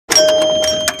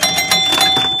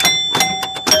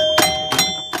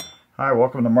Hi,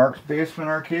 welcome to Mark's Basement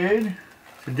Arcade.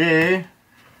 Today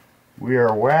we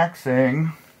are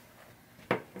waxing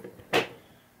the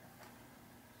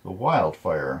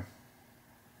Wildfyre.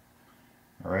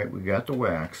 Alright, we got the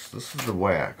wax. This is the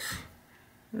wax.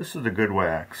 This is the good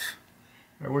wax.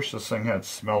 I wish this thing had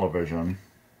smell-o-vision.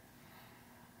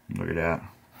 Look at that.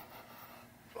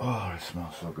 Oh, it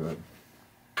smells so good.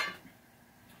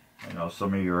 I know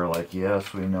some of you are like,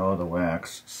 yes, we know the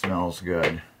wax smells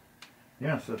good.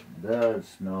 Yes, it does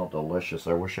smell delicious.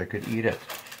 I wish I could eat it.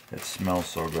 It smells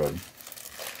so good.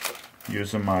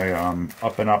 Using my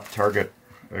Up and Up Target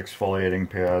exfoliating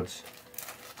pads.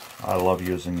 I love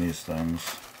using these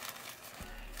things.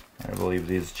 I believe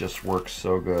these just work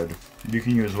so good. You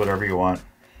can use whatever you want,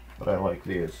 but I like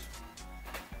these.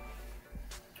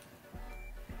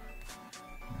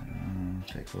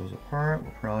 Take those apart. We're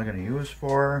probably going to use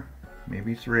 4,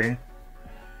 maybe 3,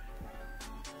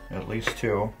 at least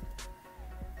 2.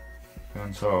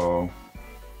 And so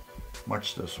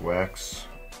much this wax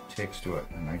takes to it,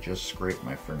 and I just scrape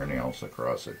my fingernails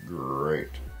across it. Great.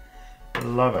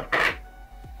 Love it.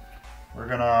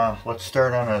 Let's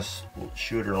start on this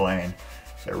shooter lane.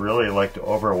 So I really like to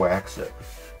over wax it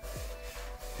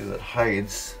because it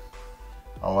hides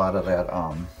a lot of that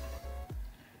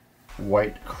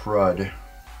white crud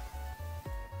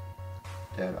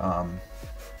that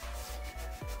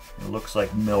it looks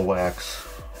like mill wax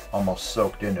almost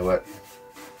soaked into it,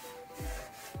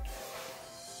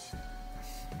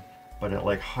 but it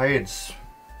like hides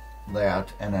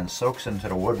that and then soaks into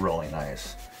the wood really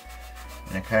nice,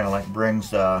 and it kind of like brings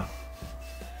the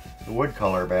wood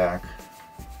color back,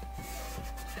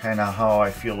 kind of how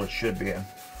I feel it should be.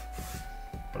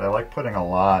 But I like putting a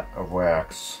lot of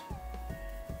wax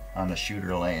on the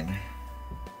shooter lane.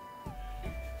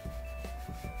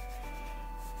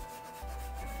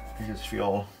 I just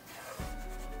feel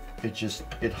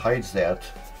it hides that.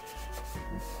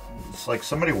 It's like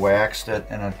somebody waxed it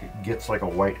and it gets like a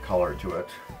white color to it.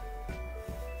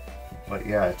 But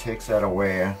yeah, it takes that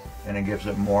away and it gives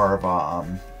it more of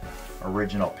a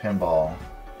original pinball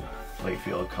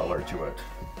playfield color to it.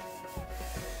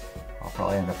 I'll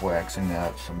probably end up waxing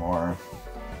that some more.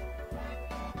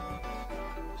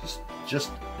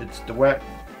 It's the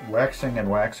waxing and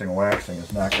waxing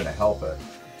is not going to help it.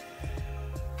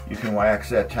 You can wax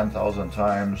that 10,000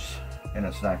 times and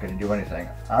it's not going to do anything.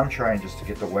 I'm trying just to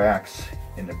get the wax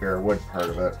in the bare wood part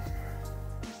of it.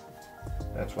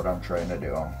 That's what I'm trying to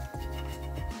do.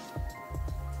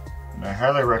 And I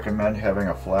highly recommend having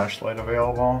a flashlight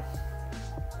available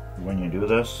when you do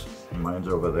this. Mine's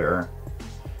over there.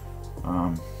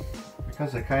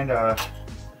 Because it kind of,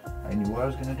 I knew I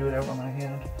was going to do that with my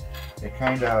hand. It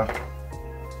kind of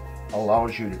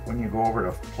allows you to, when you go over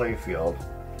to playfield,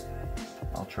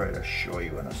 I'll try to show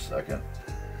you in a second.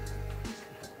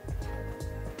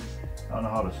 I don't know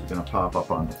how this is going to pop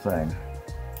up on the thing,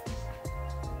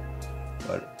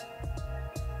 but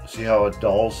see how it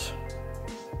dulls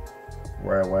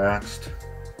where I waxed?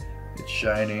 It's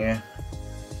shiny.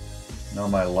 Now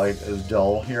my light is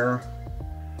dull here.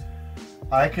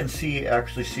 I can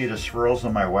actually see the swirls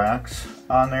of my wax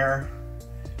on there,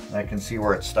 and I can see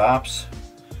where it stops.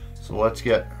 So let's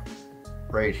get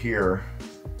right here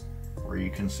where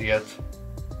you can see it,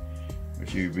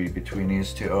 which would be between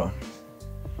these two.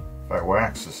 If I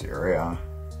wax this area,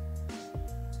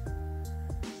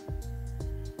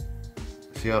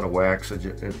 see how the wax,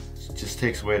 it just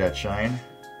takes away that shine?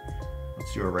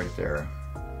 Let's do it right there,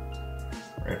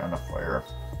 right on the fire.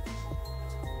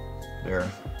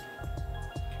 There.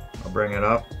 I'll bring it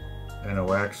up and the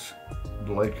wax,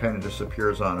 the light kind of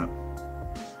disappears on it.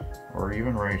 Or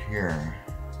even right here.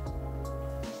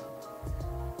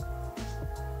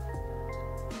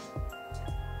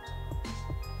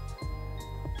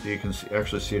 So you can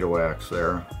actually see the wax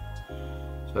there.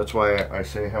 So that's why I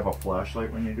say have a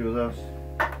flashlight when you do this.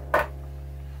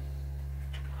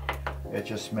 It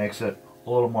just makes it a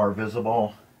little more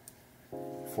visible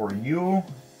for you.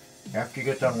 After you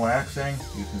get done waxing,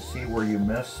 you can see where you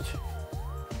missed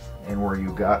and where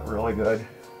you got really good.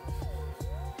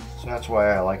 So that's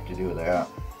why I like to do that.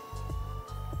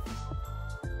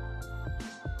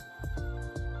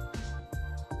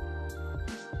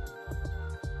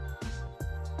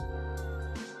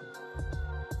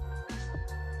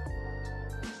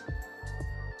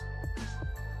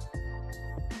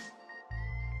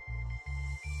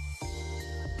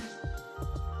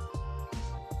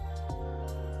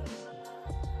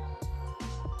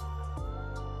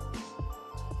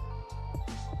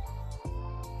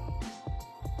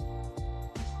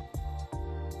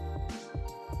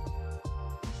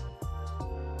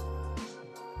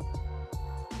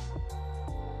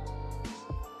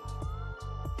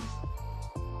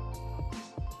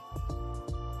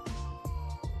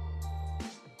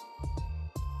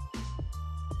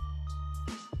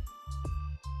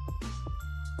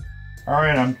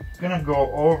 Alright, I'm gonna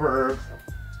go over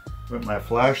with my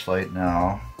flashlight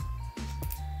now,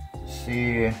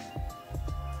 see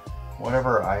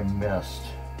whatever I missed.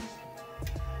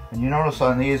 And you notice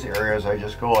on these areas I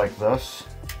just go like this,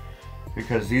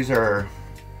 because these are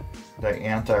the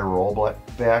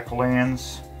anti-rollback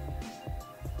lanes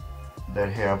that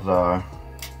have the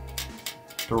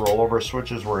rollover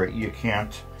switches where you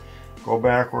can't go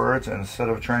backwards. And instead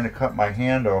of trying to cut my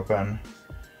hand open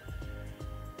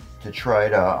to try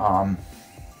to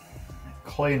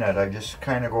clean it, I just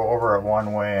kind of go over it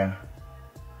one way.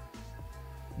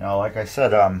 Now, like I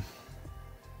said,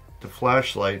 the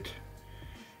flashlight,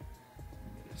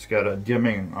 it's got a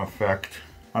dimming effect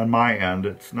on my end.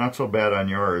 It's not so bad on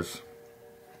yours,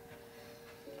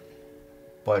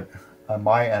 but on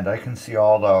my end I can see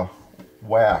all the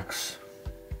wax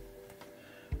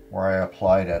where I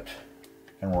applied it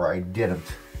and where I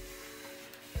didn't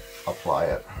apply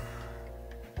it.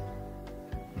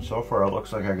 And so far it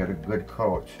looks like I got a good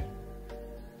coat.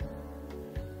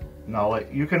 Now,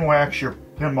 like, you can wax your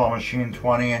pinball machine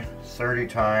 20, 30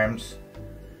 times.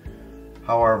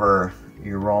 However,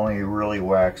 you're only really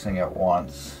waxing it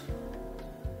once.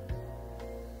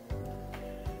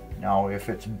 Now, if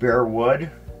it's bare wood,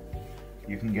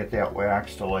 you can get that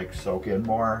wax to like soak in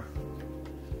more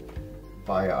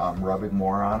by rubbing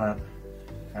more on it.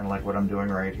 And like what I'm doing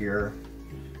right here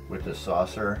with the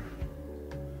saucer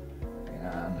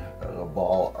and the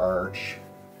ball arch.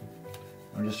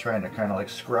 I'm just trying to kind of like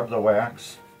scrub the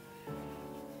wax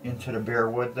into the bare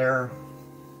wood there,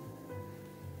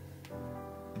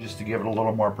 just to give it a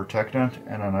little more protectant.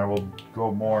 And then I will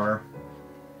go more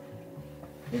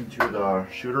into the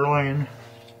shooter lane,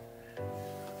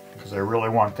 because I really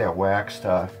want that wax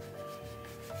to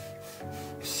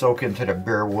soak into the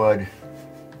bare wood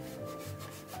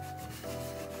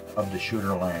of the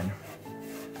shooter lane.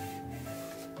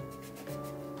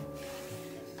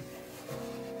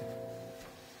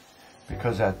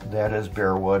 Because that is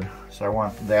bare wood, so I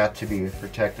want that to be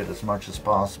protected as much as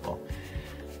possible.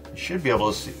 You should be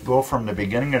able to go from the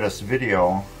beginning of this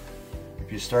video.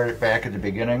 If you start it back at the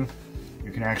beginning,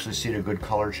 you can actually see the good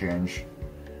color change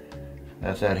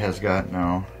that has got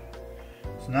now.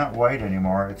 It's not white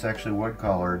anymore, it's actually wood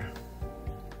colored.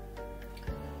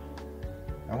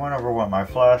 I went over with my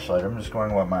flashlight, I'm just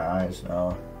going with my eyes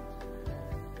now.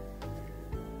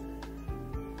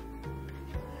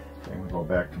 I'm going to go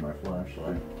back to my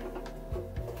flashlight.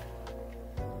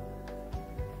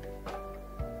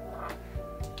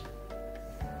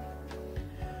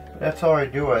 But that's how I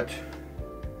do it.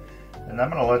 And I'm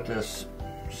going to let this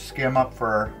skim up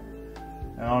for,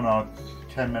 I don't know,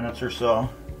 10 minutes or so.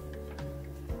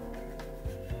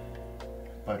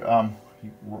 But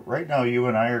right now you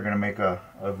and I are going to make a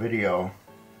video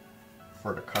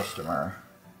for the customer.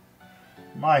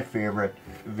 My favorite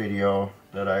video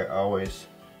that I always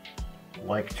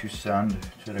like to send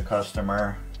to the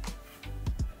customer,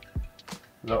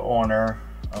 the owner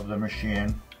of the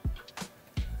machine.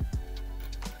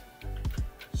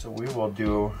 So we will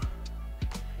do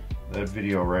that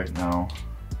video right now.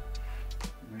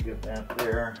 Let me get that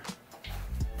there.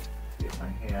 Get my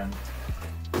hand.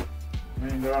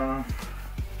 And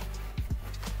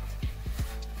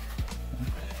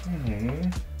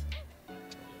okay.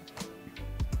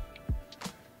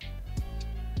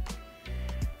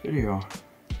 Video.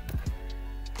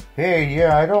 Hey,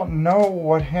 yeah, I don't know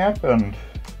what happened.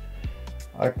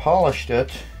 I polished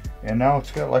it and now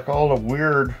it's got like all the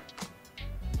weird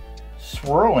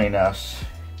swirliness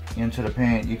into the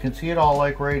paint. You can see it all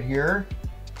like right here.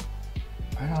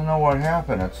 I don't know what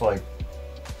happened. It's like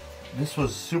this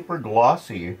was super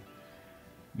glossy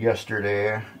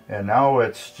yesterday and now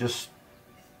it's just,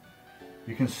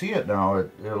 you can see it now.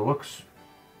 It looks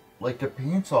like the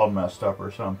paint's all messed up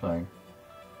or something.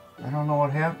 I don't know what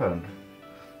happened.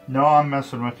 No, I'm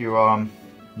messing with you.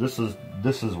 This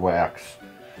is wax.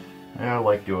 Yeah, I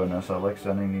like doing this. I like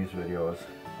sending these videos.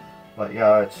 But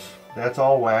yeah, that's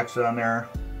all wax on there.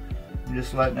 I'm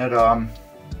just letting it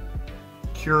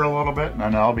cure a little bit and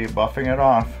then I'll be buffing it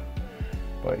off.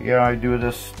 But yeah, I do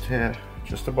this to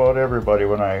just about everybody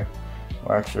when I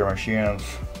wax their machines.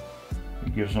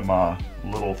 It gives them a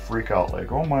little freak out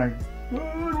like, oh my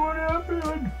god, what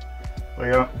happened? But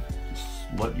yeah, just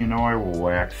let you know I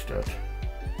waxed it.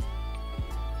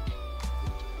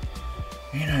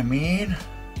 You know what I mean?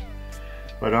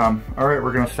 But alright,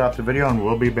 we're gonna stop the video and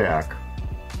we'll be back.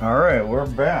 Alright, we're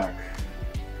back.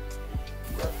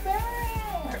 We're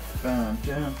back! Dun,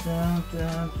 dun, dun,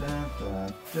 dun,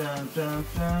 dun, dun, dun,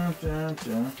 dun, dun,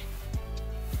 dun.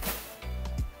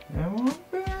 And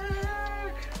we're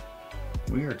back!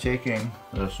 We are taking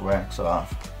this wax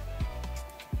off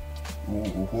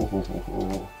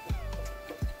Ooh,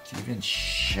 it's even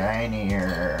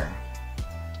shinier.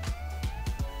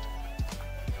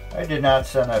 I did not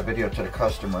send that video to the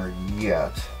customer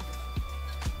yet.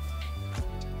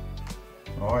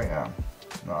 Oh yeah,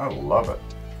 no, I love it.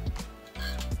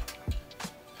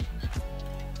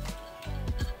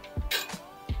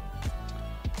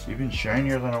 It's even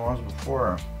shinier than it was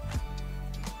before.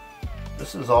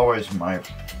 This is always my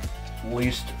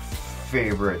least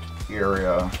favorite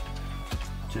area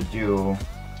to do,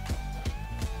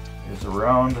 is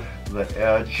around the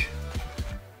edge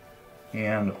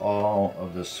and all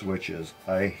of the switches.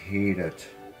 I hate it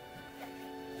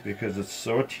because it's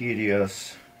so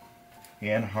tedious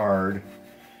and hard,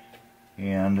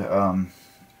 and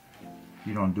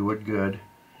you don't do it good,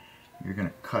 you're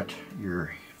gonna cut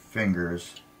your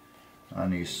fingers on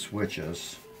these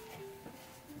switches.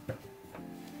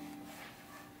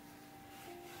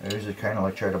 I usually kind of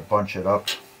like try to bunch it up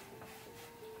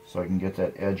so I can get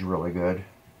that edge really good.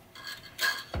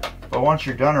 But once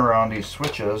you're done around these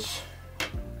switches,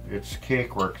 it's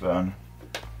cake work then.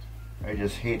 I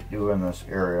just hate doing this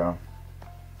area.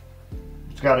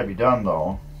 It's got to be done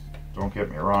though. Don't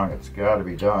get me wrong, it's got to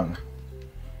be done.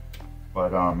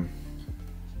 But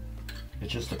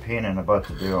it's just a pain in the butt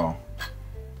to do.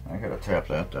 I gotta tap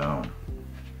that down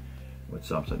with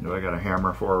something. Do I got a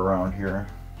hammer for around here?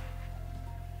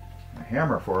 A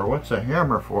hammer for? What's a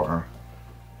hammer for?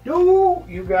 No,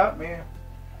 you got me.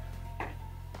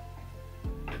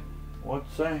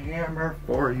 What's a hammer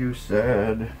for, you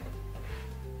said?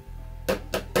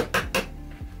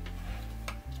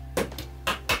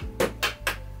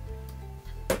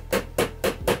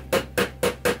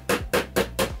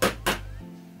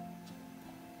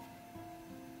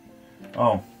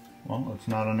 Oh, well, it's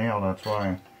not a nail, that's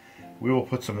why. We will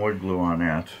put some wood glue on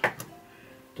that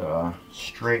to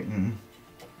straighten,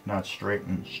 not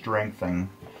straighten, strengthen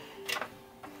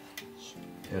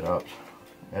it up.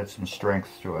 Add some strength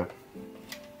to it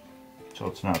so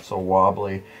it's not so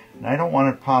wobbly. And I don't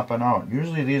want it popping out.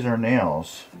 Usually these are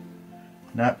nails,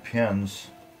 not pins.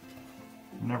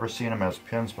 I've never seen them as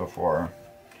pins before.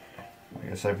 I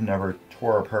guess I've never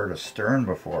tore apart a stern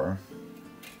before.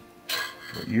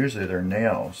 But usually they're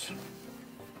nails.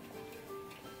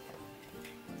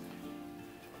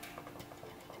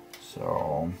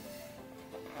 So,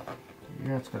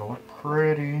 yeah, it's gonna look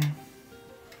pretty.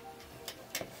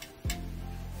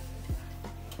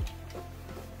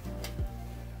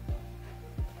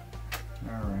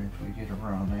 Alright, we get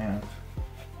around that.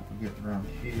 We get around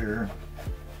here.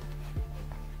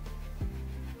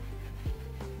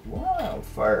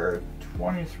 Wildfyre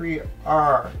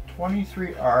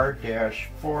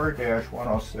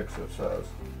 23R-4-106 it says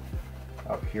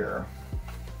up here.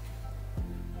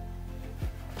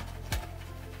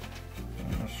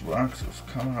 And this wax is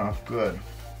coming off good.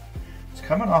 It's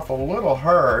coming off a little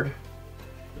hard,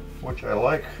 which I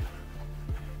like.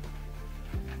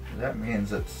 That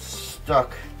means it's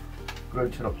stuck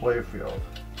good to the playfield.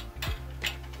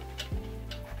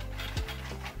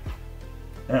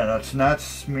 And it's not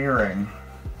smearing,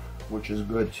 which is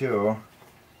good too.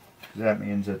 That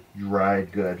means it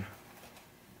dried good.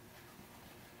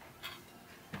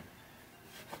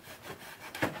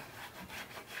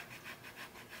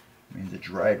 Means it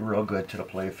dried real good to the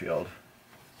playfield.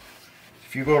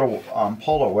 If you go to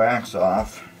pull the wax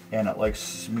off and it like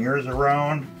smears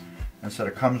around instead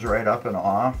of comes right up and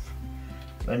off,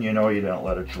 then you know you didn't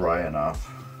let it dry enough.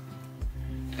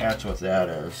 That's what that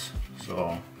is.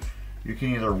 So you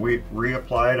can either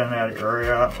reapply it in that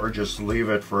area or just leave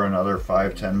it for another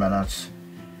 5-10 minutes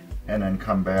and then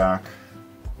come back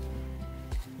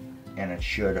and it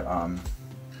should come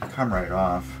right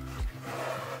off.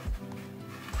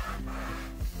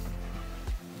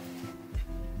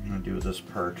 I'm going to do this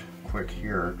part quick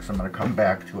here because I'm going to come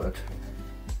back to it.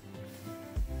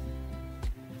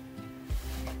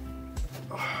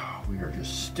 Oh, we are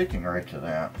just sticking right to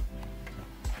that.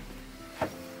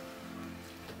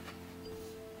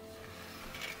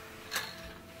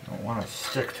 Don't want to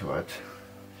stick to it.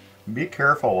 Be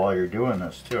careful while you're doing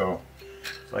this too.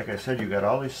 Like I said, you got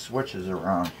all these switches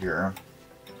around here.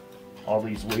 All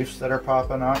these leaves that are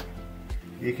popping up.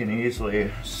 You can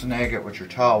easily snag it with your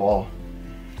towel,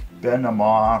 bend them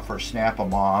off or snap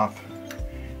them off.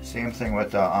 Same thing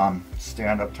with the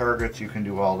stand-up targets. You can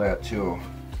do all that too.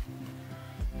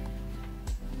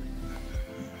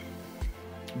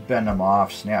 Bend them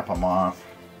off, snap them off.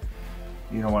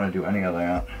 You don't want to do any of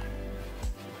that.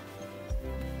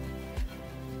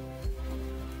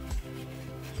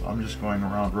 So I'm just going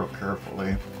around real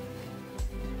carefully.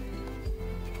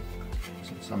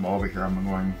 Since I'm over here, I'm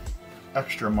going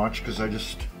extra much because I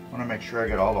just I want to make sure I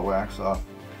get all the wax off.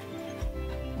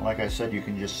 Like I said, you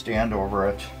can just stand over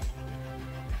it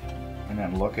and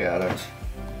then look at it.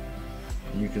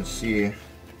 And you can see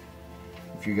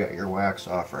if you got your wax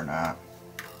off or not.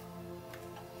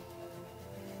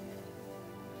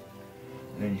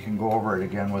 And then you can go over it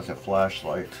again with a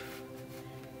flashlight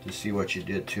to see what you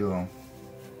did too.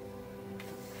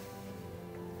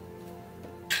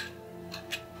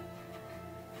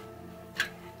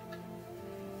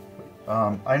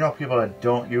 I know people that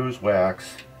don't use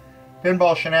wax.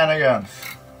 Pinball shenanigans.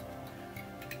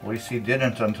 At least he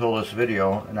didn't until this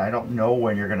video, and I don't know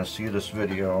when you're going to see this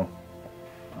video.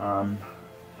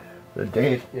 The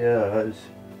date is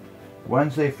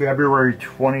Wednesday, February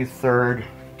 23rd,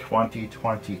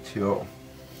 2022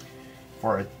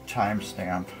 for a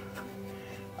timestamp.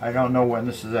 I don't know when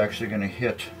this is actually going to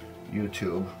hit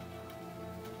YouTube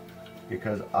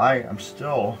because I am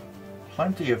still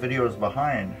plenty of videos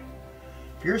behind.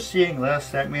 If you're seeing this,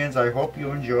 that means I hope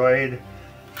you enjoyed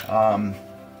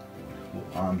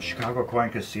Chicago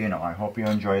Coin Casino. I hope you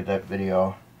enjoyed that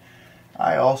video.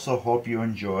 I also hope you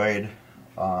enjoyed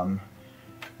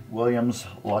William's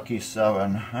Lucky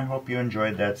 7. I hope you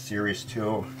enjoyed that series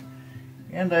too.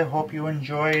 And I hope you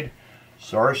enjoyed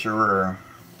Sorcerer.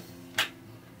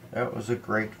 That was a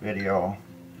great video.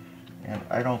 And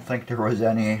I don't think there was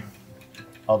any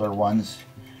other ones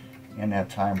in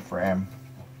that time frame.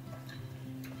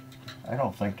 I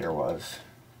don't think there was.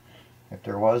 If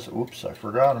there was, oops, I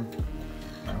forgot them.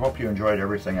 I hope you enjoyed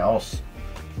everything else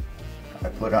I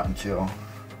put onto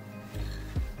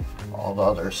all the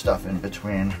other stuff in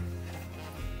between.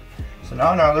 So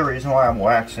now another reason why I'm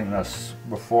waxing this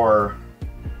before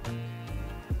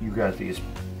you got these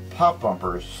pop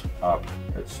bumpers up.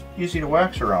 It's easy to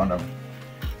wax around them.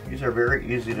 These are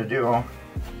very easy to do.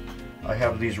 I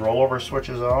have these rollover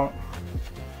switches out.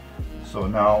 So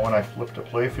now when I flip the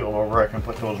playfield over, I can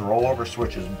put those rollover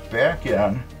switches back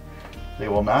in. They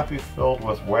will not be filled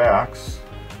with wax.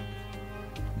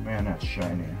 Man, that's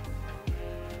shiny.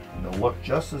 And they'll look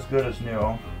just as good as new.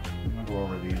 I'm going to go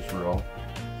over these real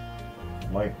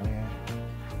lightly.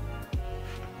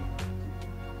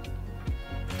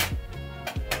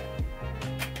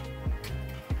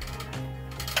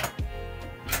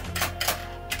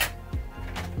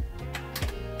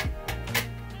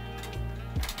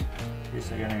 In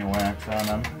case I get any wax on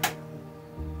them.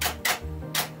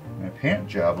 My paint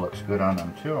job looks good on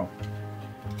them too.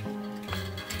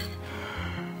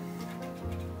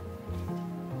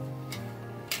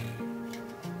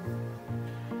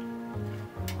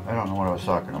 I don't know what I was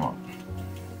talking about.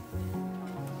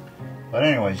 But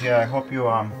anyways, yeah, I hope you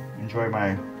enjoy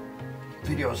my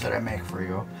videos that I make for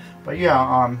you. But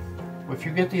yeah, if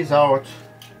you get these out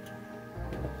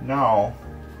now,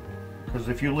 because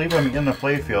if you leave them in the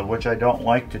playfield, which I don't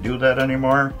like to do that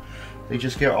anymore, they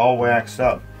just get all waxed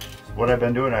up. So what I've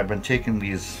been doing, I've been taking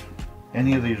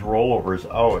any of these rollovers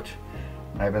out,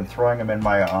 and I've been throwing them in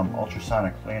my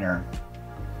ultrasonic cleaner,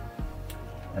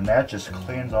 and that just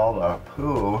cleans all the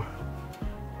poo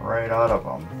right out of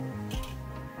them.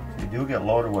 So you do get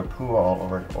loaded with poo all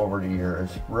over the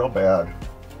years, real bad,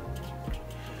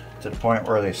 to the point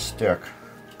where they stick.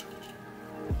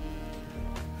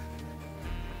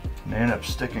 They end up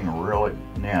sticking really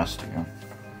nasty.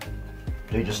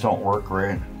 They just don't work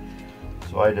right.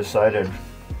 So I decided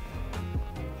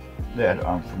that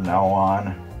from now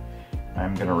on,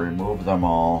 I'm going to remove them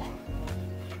all,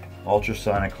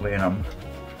 ultrasonic clean them,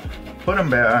 put them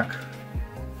back,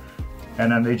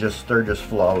 and then they're just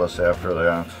flawless after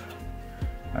that.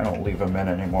 I don't leave them in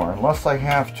anymore unless I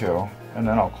have to, and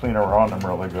then I'll clean around them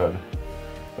really good.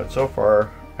 But so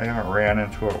far, I haven't ran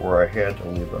into it where I had to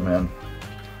leave them in.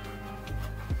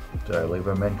 Did I leave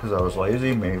them in because I was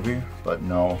lazy? Maybe, but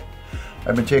no.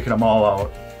 I've been taking them all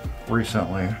out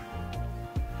recently.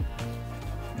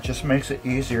 It just makes it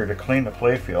easier to clean the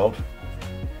playfield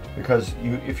because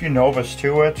if you novice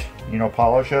to it,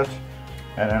 polish it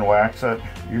and then wax it,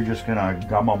 you're just gonna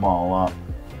gum them all up.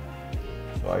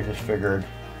 So I just figured,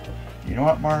 you know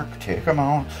what, Mark? Take them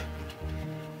out.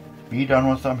 Be done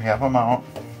with them. Have them out.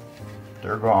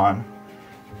 They're gone.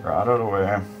 They're out of the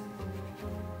way.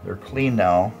 They're clean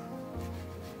now.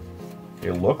 They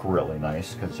look really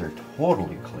nice because they're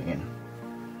totally clean.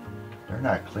 They're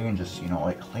not clean just,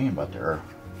 like clean, but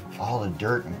all the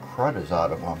dirt and crud is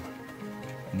out of them.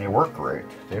 And they work great.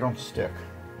 They don't stick.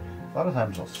 A lot of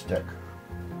times they'll stick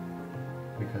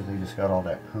because they just got all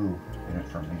that poo in it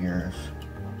from the years.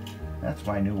 That's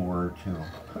my new word too,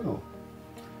 poo.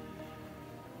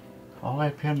 All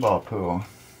that pinball poo.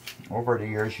 Over the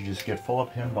years you just get full of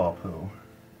pinball poo.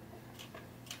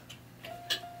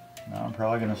 Now I'm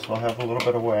probably going to still have a little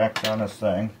bit of wax on this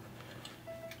thing.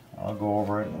 I'll go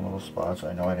over it in little spots.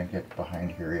 I know I didn't get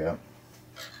behind here yet.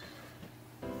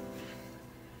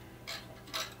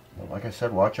 But like I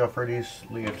said, watch out for these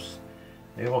leaves.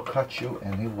 They will cut you,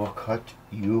 and they will cut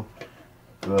you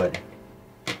good.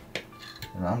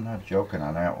 And I'm not joking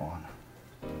on that one.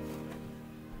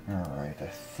 Alright, I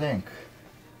think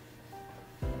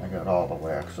I got all the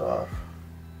wax off.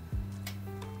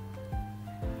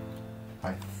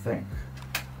 I think.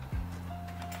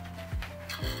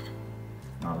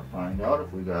 Now to find out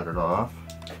if we got it off.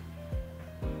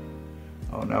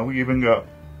 Oh, now we even got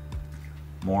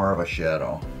more of a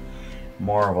shadow,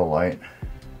 more of a light.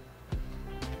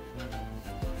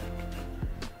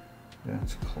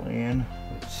 That's clean.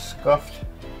 It's scuffed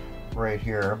right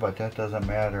here, but that doesn't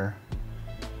matter.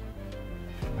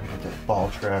 I get that ball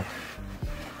track.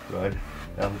 Good.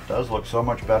 That does look so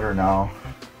much better now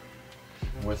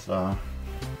with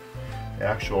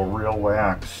actual real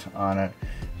wax on it.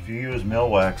 If you use mill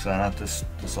wax on it, this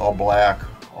all black,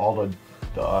 all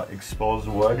the exposed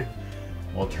wood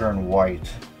will turn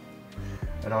white.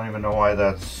 I don't even know why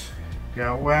that's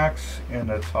got wax in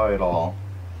the title.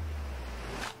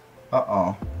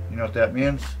 Uh-oh. You know what that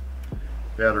means?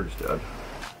 Battery's dead.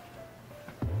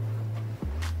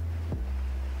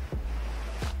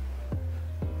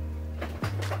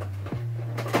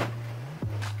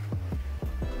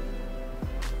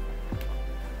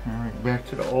 Alright, back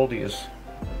to the oldies,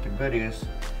 the goodies.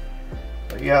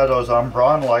 But yeah, those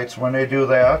brawn lights, when they do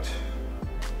that,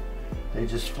 they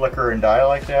just flicker and die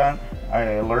like that.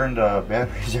 I learned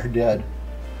batteries are dead.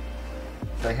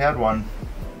 I had one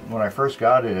when I first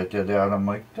got it, it did that. I'm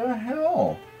like, the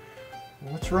hell?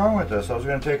 What's wrong with this? I was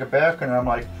going to take it back, and I'm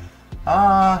like,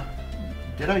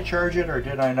 did I charge it or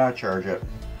did I not charge it?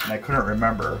 And I couldn't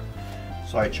remember.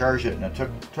 So I charged it, and it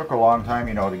took a long time,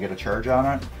 you know, to get a charge on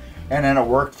it. And then it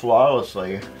worked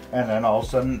flawlessly, and then all of a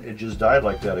sudden it just died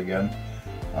like that again.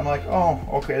 I'm like, oh,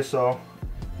 okay, so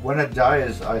when it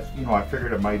dies, I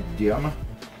figured it might dim.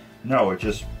 No, it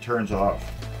just turns off.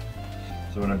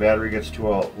 So when the battery gets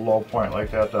to a low point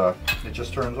like that, it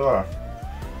just turns off.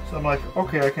 So I'm like,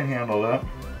 okay, I can handle that.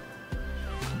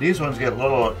 These ones get a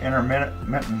little intermittent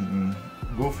and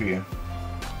goofy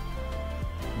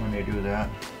when they do that.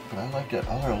 But I like that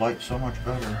other light so much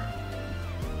better.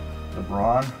 The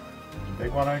brawn, the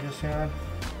big one I just had,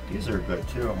 these are good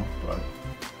too, but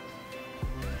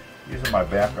these are my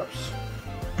backups.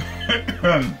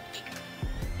 But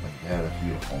yeah, that's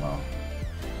beautiful now.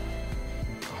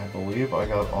 I believe I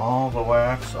got all the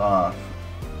wax off.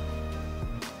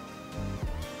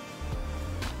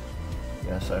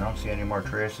 Yes, I don't see any more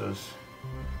traces.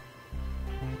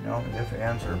 No ifs,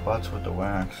 ands, or buts with the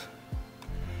wax.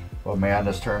 But man,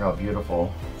 this turned out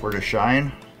beautiful. For the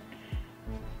shine,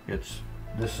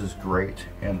 this is great,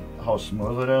 and how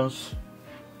smooth it is.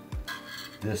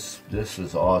 This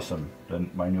is awesome.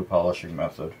 My new polishing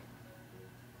method.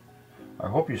 I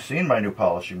hope you've seen my new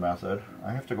polishing method.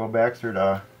 I have to go back through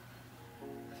the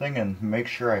thing and make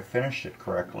sure I finished it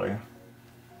correctly.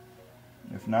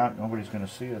 If not, nobody's going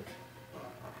to see it.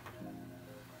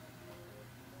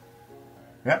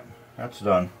 Yep, that's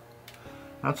done.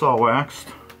 That's all waxed.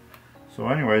 So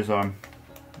anyways, I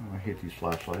hate these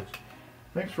flashlights.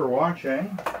 Thanks for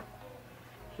watching.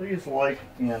 Please like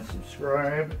and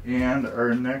subscribe. And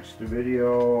our next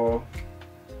video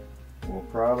will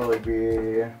probably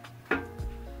be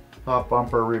top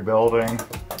bumper rebuilding.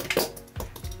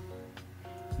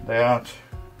 That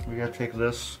we gotta take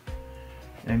this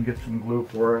and get some glue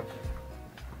for it.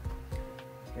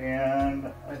 And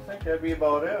I think that'd be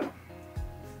about it.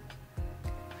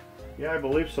 Yeah, I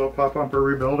believe so. Pop bumper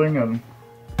rebuilding, and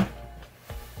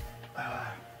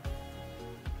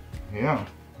yeah,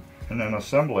 and then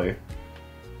assembly.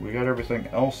 We got everything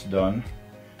else done.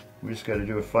 We just got to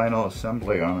do a final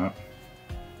assembly on it.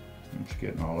 I'm just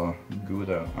getting all the goo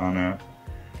on that.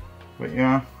 But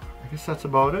yeah, I guess that's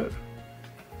about it.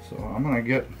 So I'm gonna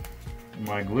get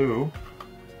my glue.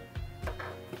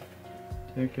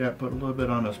 Take that, put a little bit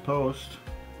on this post,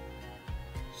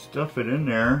 stuff it in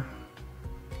there,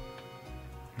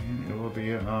 and it will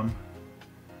be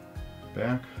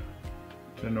back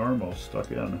to normal,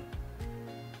 stuck in.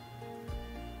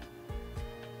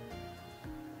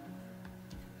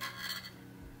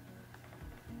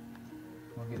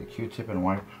 I'll get a Q-tip and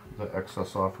wipe the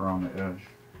excess off around the edge.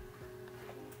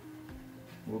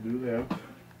 We'll do that.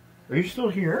 Are you still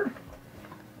here?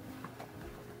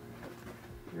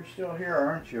 You're still here,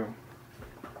 aren't you?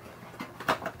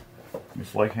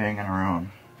 Just like hanging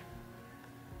around.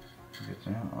 Get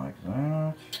that like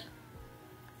that.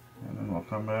 And then we'll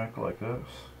come back like this.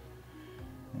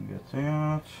 And get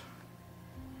that.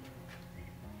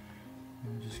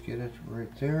 And just get it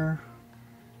right there.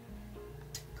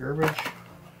 Garbage.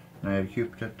 And I had a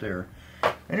Q-tip there.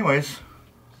 Anyways,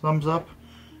 thumbs up.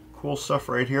 Cool stuff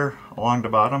right here along the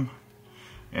bottom.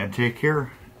 And take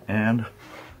care. And,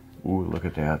 ooh, look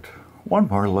at that. One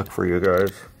more look for you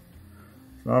guys.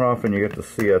 It's not often you get to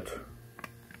see it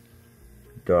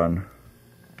done.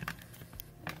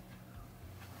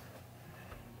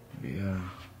 Yeah.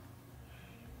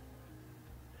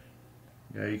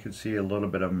 Yeah, you can see a little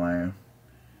bit of my,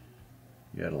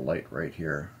 you got a light right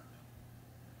here.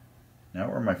 Not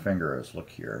where my finger is, look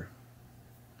here.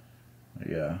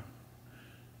 Yeah.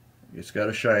 It's got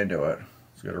a shine to it.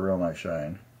 It's got a real nice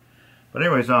shine. But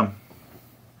anyways,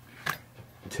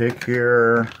 take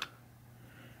care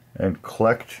and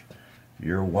collect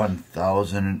your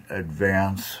 1000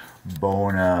 advance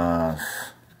bonus.